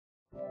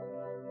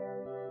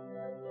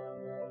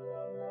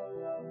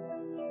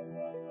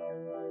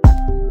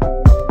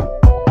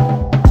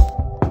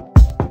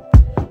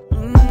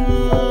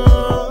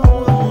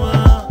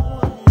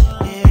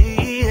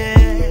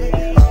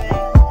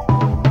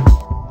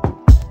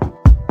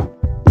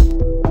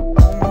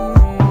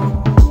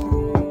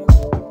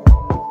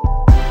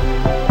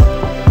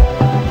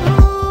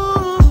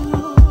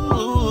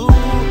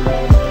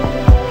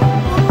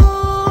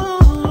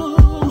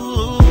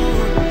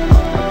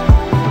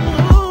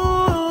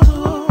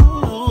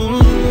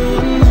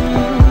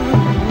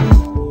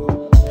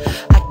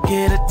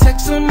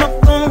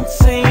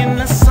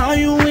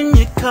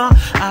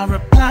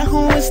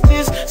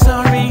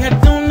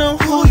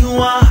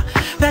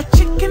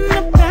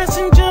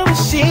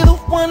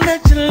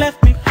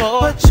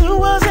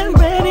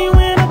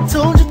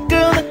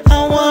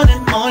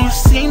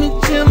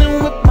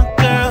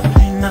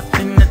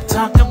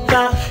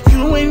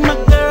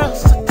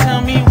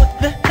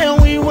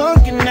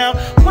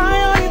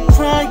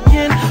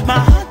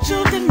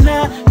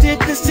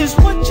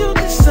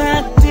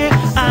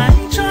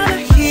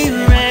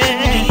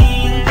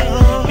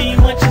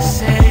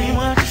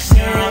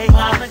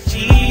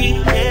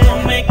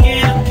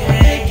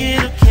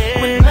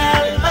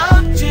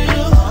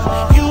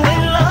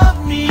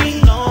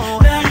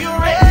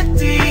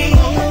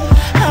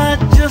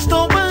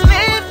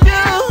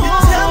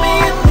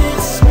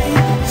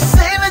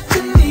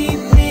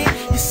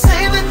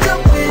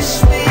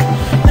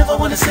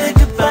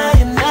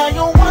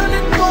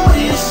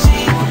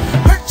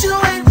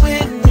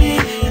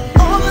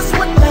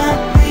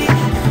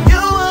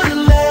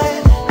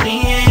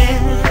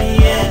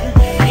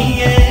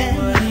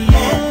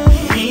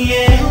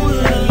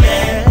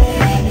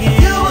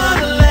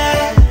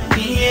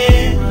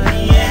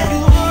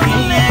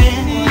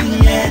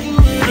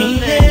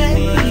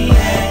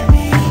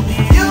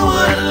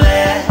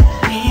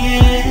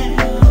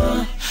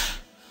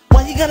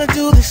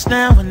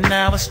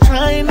was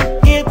trying to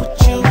get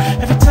with you.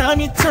 Every time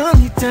you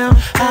turned me down,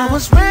 I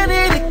was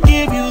ready to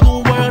give you the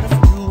world if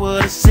you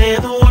would've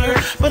said the word.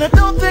 But I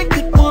don't think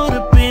it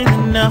would've been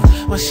enough.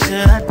 What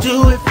should I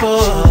do it for?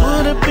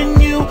 Would've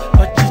been you,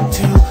 but you're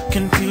too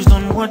confused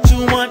on what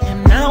you want.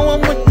 And now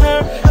I'm with her,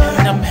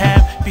 and I'm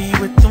happy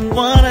with the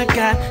one I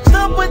got.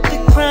 Stop with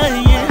the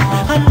crying.